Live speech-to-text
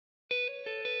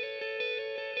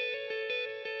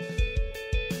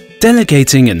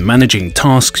Delegating and managing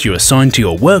tasks you assign to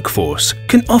your workforce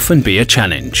can often be a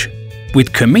challenge.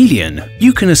 With Chameleon,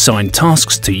 you can assign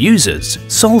tasks to users,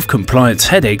 solve compliance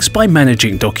headaches by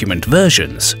managing document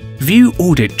versions, view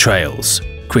audit trails,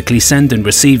 quickly send and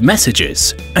receive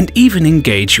messages, and even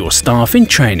engage your staff in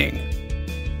training.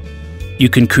 You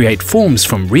can create forms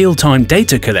from real-time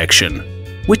data collection,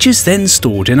 which is then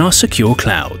stored in our secure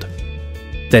cloud.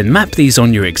 Then map these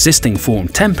on your existing form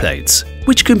templates,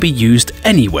 which can be used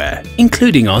anywhere,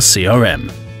 including our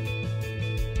CRM.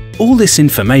 All this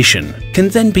information can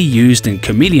then be used in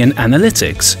Chameleon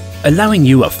Analytics, allowing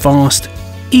you a fast,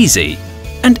 easy,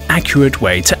 and accurate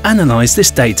way to analyze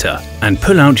this data and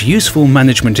pull out useful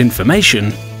management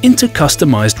information into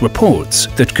customized reports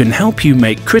that can help you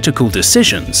make critical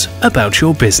decisions about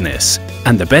your business.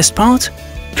 And the best part?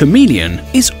 Chameleon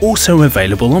is also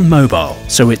available on mobile,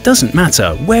 so it doesn't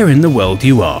matter where in the world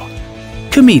you are.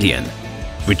 Chameleon,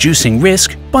 reducing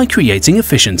risk by creating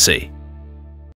efficiency.